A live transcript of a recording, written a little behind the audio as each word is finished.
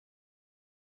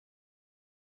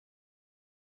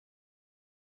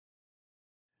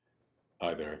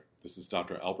Hi there, this is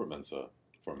Dr. Albert Mensah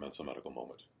for Mensah Medical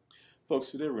Moment. Folks,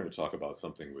 today we're going to talk about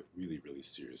something with really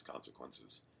serious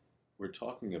consequences. We're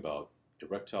talking about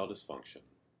erectile dysfunction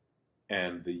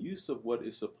and the use of what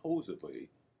is supposedly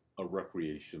a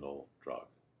recreational drug,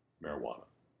 marijuana.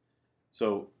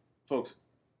 So, folks,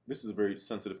 this is a very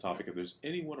sensitive topic. If there's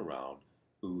anyone around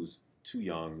who's too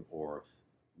young or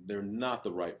they're not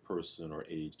the right person or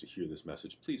age to hear this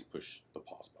message, please push the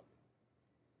pause button.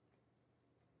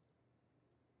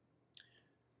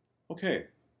 Okay,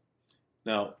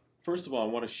 now, first of all,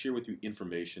 I want to share with you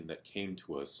information that came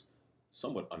to us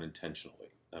somewhat unintentionally,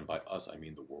 and by us, I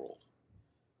mean the world.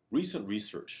 Recent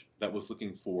research that was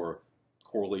looking for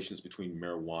correlations between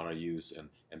marijuana use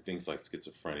and things like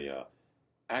schizophrenia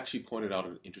actually pointed out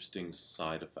an interesting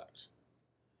side effect.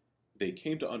 They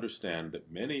came to understand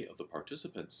that many of the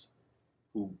participants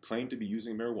who claimed to be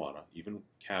using marijuana, even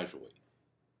casually,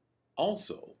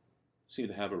 also seem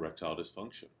to have erectile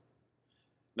dysfunction.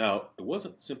 Now, it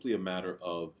wasn't simply a matter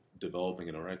of developing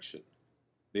an erection.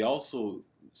 They also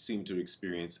seemed to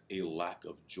experience a lack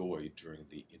of joy during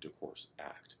the intercourse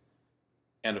act.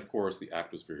 And of course, the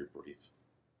act was very brief.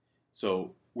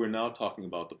 So we're now talking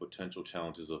about the potential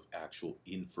challenges of actual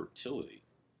infertility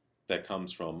that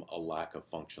comes from a lack of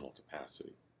functional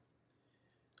capacity.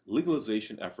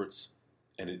 Legalization efforts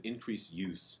and an increased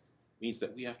use means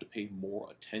that we have to pay more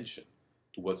attention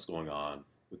to what's going on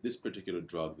with this particular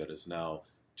drug that is now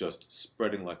just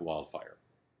spreading like wildfire.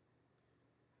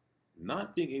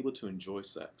 Not being able to enjoy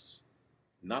sex,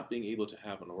 not being able to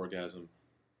have an orgasm,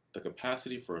 the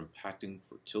capacity for impacting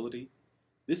fertility,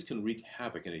 this can wreak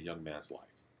havoc in a young man's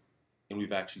life. And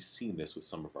we've actually seen this with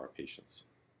some of our patients.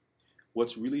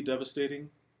 What's really devastating?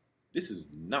 This is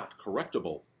not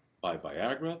correctable by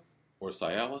Viagra or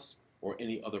Cialis or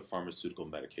any other pharmaceutical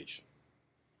medication.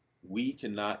 We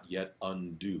cannot yet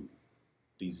undo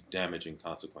these damaging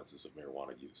consequences of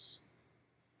marijuana use.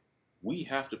 We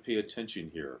have to pay attention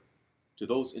here to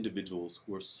those individuals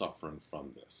who are suffering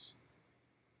from this.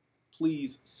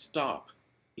 Please stop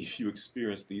if you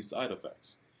experience these side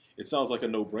effects. It sounds like a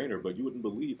no-brainer, but you wouldn't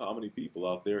believe how many people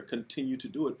out there continue to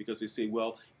do it because they say,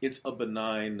 well, it's a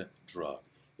benign drug.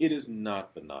 It is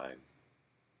not benign.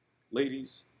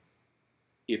 Ladies,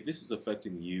 if this is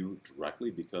affecting you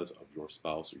directly because of your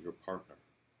spouse or your partner,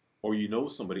 or you know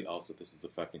somebody else that this is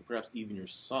affecting, perhaps even your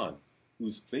son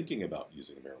who's thinking about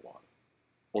using marijuana,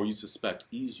 or you suspect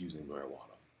he's using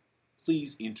marijuana,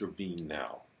 please intervene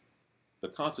now. The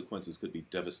consequences could be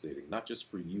devastating, not just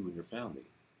for you and your family,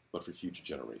 but for future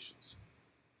generations.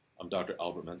 I'm Dr.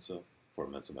 Albert Mensah for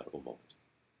Mensah Medical Moment.